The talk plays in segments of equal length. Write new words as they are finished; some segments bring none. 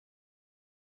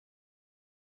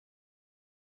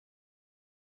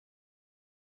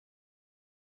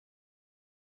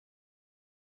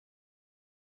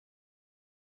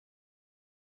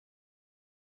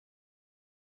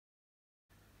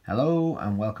Hello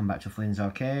and welcome back to Flynn's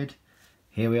Arcade.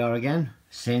 Here we are again.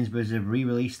 Sainsburys have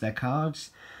re-released their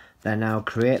cards. They're now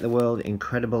Create the World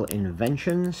Incredible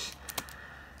Inventions.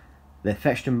 They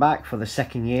fetched them back for the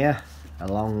second year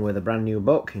along with a brand new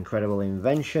book, Incredible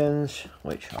Inventions,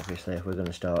 which obviously we're going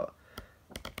to start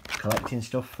collecting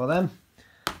stuff for them.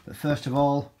 But first of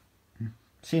all,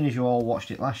 seeing as you all watched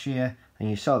it last year and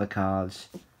you saw the cards,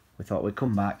 we thought we'd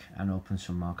come back and open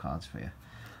some more cards for you.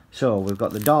 So we've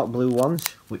got the dark blue ones,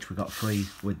 which we got free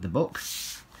with the book.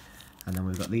 And then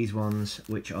we've got these ones,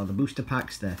 which are the booster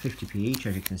packs. They're 50p each,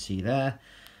 as you can see there.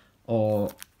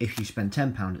 Or if you spend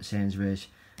 £10 at Sainsburys,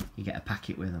 you get a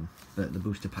packet with them. But the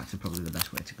booster packs are probably the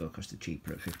best way to go because they're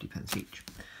cheaper at 50p each.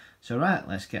 So right,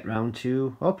 let's get round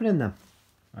to opening them.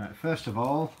 Right, first of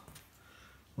all,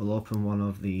 we'll open one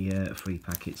of the free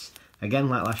packets. Again,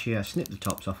 like last year, I snipped the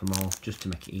tops off them all just to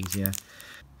make it easier.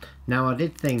 Now, I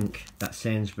did think that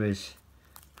Sainsburys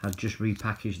had just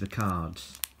repackaged the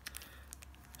cards,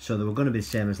 so they were going to be the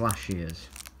same as last year's.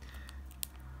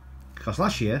 Because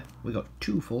last year we got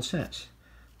 2 full sets,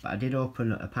 but I did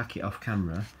open a packet off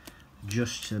camera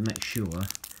just to make sure,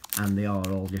 and they are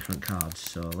all different cards.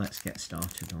 So let's get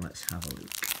started and let's have a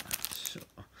look. So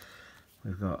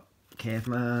we've got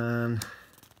Caveman.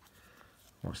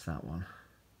 What's that one?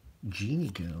 Genie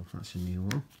Girl. That's a new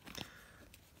one.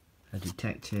 A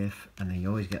detective, and then you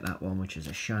always get that one, which is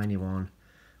a shiny one,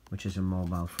 which is a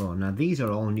mobile phone. Now these are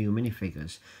all new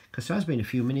minifigures, because there has been a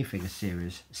few minifigure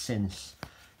series since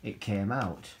it came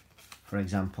out. For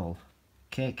example,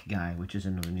 Cake Guy, which is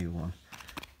another new one,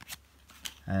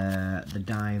 the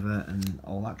Diver, and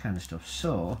all that kind of stuff.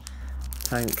 So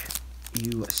thank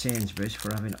you Sainsburys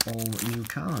for having all new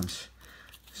cards.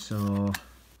 So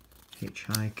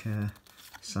Hitchhiker,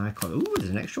 Cycle. Ooh, there's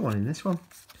an extra one in this one.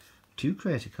 2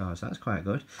 creator cards, that's quite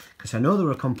good. Because I know there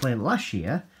were a complaint last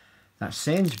year that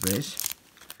Sainsburys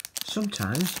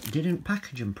sometimes didn't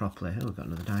package them properly. Oh, we've got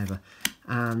another Diver.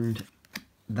 And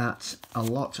that a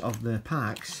lot of the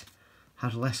packs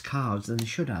had less cards than they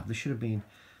should have. There should have been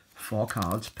 4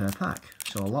 cards per pack.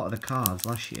 So a lot of the cards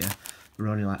last year were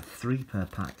only like 3 per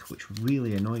pack, which was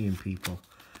really annoying people.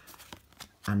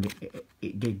 And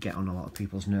it did get on a lot of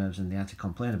people's nerves and they had to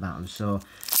complain about them. So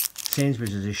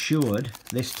Sainsburys has assured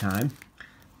this time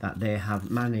that they have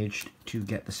managed to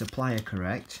get the supplier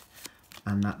correct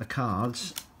and that the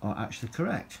cards are actually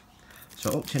correct.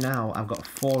 So up to now I've got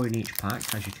 4 in each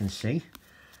pack, as you can see.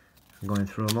 I'm going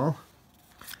through them all.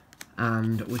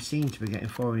 And we seem to be getting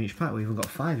 4 in each pack. We've even got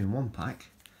 5 in one pack.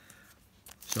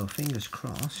 So fingers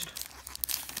crossed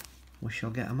we shall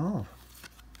get them all.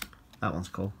 That one's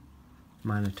cool.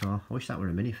 Minotaur. I wish that were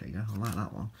a minifigure. I like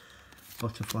that one.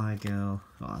 Butterfly Girl.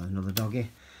 Oh, another doggy.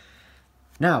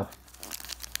 Now,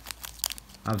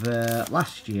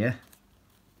 last year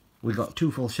we got 2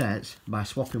 full sets by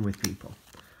swapping with people.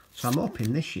 So I'm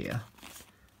hoping this year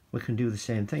we can do the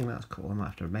same thing. That's cool. I might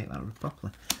have to make that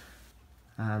properly.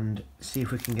 And see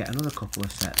if we can get another couple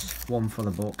of sets. One for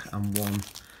the book and one...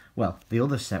 Well, the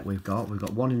other set we've got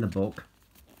 1 in the book.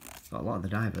 Got a lot of the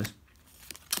Divers.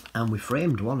 And we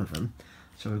framed one of them.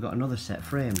 So we've got another set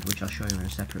framed, which I'll show you in a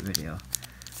separate video.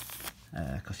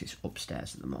 Because it's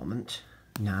upstairs at the moment.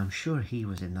 Now, I'm sure he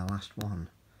was in the last one.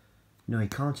 No, he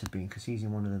can't have been, because he's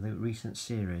in one of the recent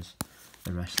series,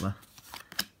 the wrestler.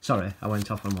 Sorry, I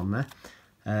went off on one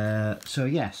there. So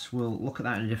yes, we'll look at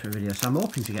that in a different video. So I'm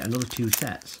hoping to get another 2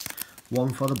 sets.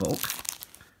 1 for the book,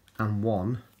 and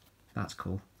 1, that's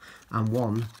cool, and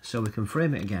 1 so we can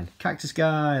frame it again. Cactus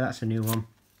Guy, that's a new one.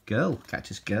 Girl,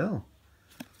 Cactus Girl.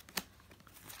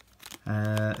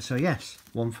 So yes,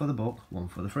 1 for the book, 1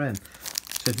 for the frame.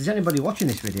 So if there's anybody watching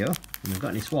this video and they've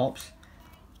got any swaps,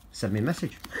 send me a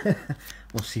message.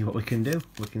 We'll see what we can do.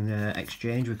 We can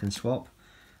exchange, we can swap,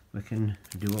 we can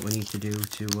do what we need to do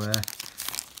to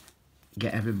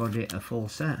get everybody a full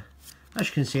set. As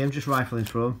you can see, I'm just rifling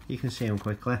through them. You can see them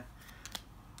quickly.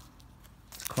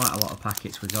 It's quite a lot of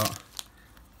packets we got.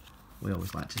 We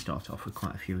always like to start off with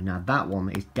quite a few. Now that one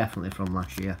is definitely from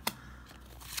last year.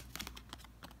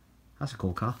 That's a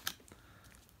cool car.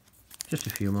 Just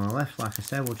a few more left. Like I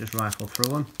said, we'll just rifle through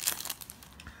them.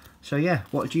 So yeah,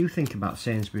 what do you think about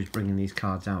Sainsburys bringing these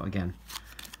cards out again?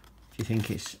 Do you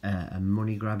think it's a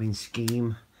money grabbing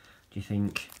scheme? Do you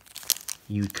think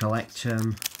you'd collect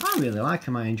them? I really like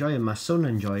them. I enjoy them. My son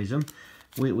enjoys them.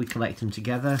 We collect them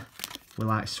together. We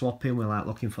like swapping. We like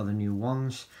looking for the new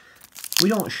ones. We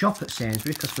don't shop at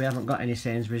Sainsburys because we haven't got any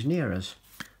Sainsburys near us.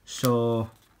 So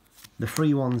the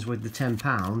free ones with the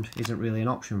 £10 isn't really an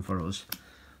option for us.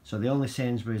 So the only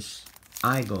Sainsburys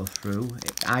I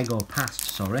go past,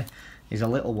 sorry, is a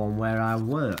little one where I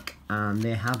work and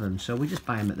they have them. So we just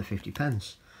buy them at the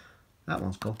 50p. That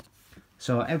one's cool.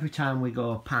 So every time we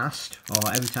go past,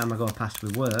 or every time I go past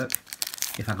with work,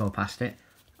 if I go past it,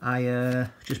 I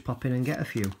just pop in and get a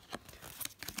few.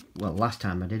 Well, last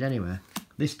time I did anyway.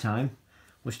 This time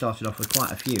we started off with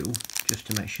quite a few, just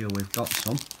to make sure we've got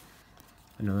some.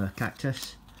 Another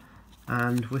cactus.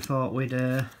 And we thought we'd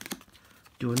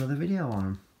do another video on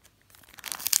them.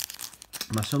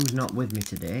 My son's not with me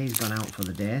today, he's gone out for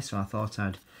the day, so I thought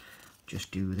I'd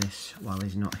just do this while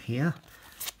he's not here.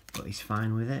 But he's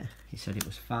fine with it. He said it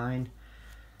was fine,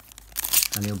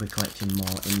 and he'll be collecting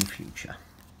more in the future.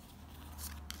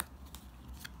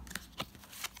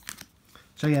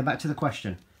 So yeah, back to the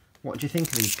question. What do you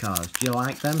think of these cards? Do you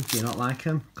like them? Do you not like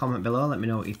them? Comment below, let me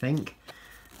know what you think.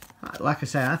 Like I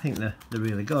say, I think they're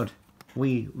really good.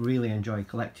 We really enjoy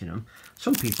collecting them.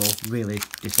 Some people really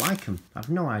dislike them. I've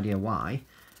no idea why.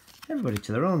 Everybody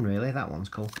to their own, really. That one's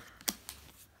cool.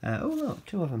 Oh look,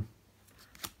 2 of them.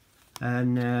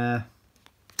 And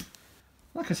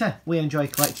like I said, we enjoy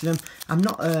collecting them. I'm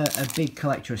not a big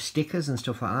collector of stickers and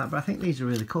stuff like that, but I think these are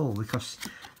really cool because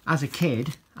as a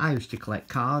kid, I used to collect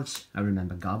cards. I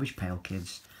remember Garbage Pail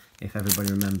Kids, if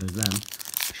everybody remembers them.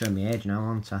 Showing my age now,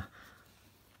 aren't I?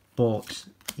 But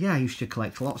yeah, I used to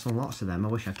collect lots and lots of them. I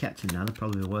wish I kept them now. They're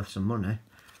probably worth some money.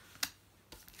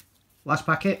 Last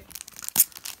packet.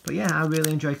 But yeah, I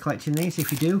really enjoy collecting these.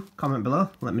 If you do, comment below.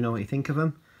 Let me know what you think of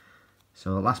them.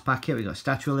 So last packet, we got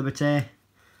Statue of Liberty.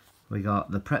 We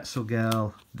got the Pretzel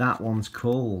Girl. That one's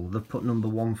cool. They've put number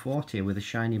 140 with a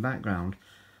shiny background.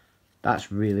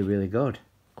 That's really, really good.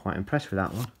 Quite impressed with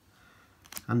that one.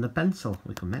 And the pencil.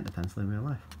 We can make the pencil in real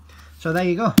life. So there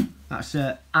you go. That's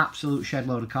an absolute shed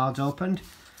load of cards opened.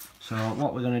 So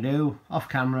what we're going to do, off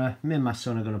camera, me and my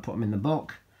son are going to put them in the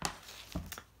book.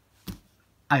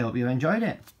 I hope you enjoyed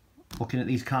it, looking at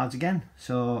these cards again.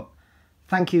 So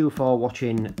thank you for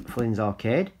watching Flynn's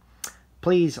Arcade.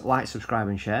 Please like, subscribe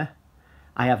and share.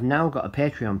 I have now got a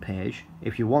Patreon page.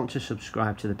 If you want to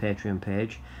subscribe to the Patreon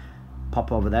page,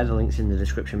 pop over there, the link's in the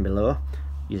description below.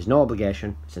 There's no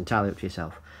obligation, it's entirely up to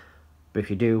yourself. But if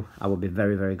you do, I will be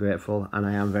very, very grateful, and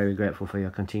I am very grateful for your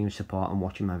continued support and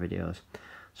watching my videos.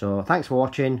 So thanks for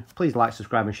watching. Please like,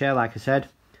 subscribe and share, like I said.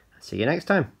 See you next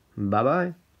time. Bye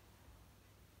bye.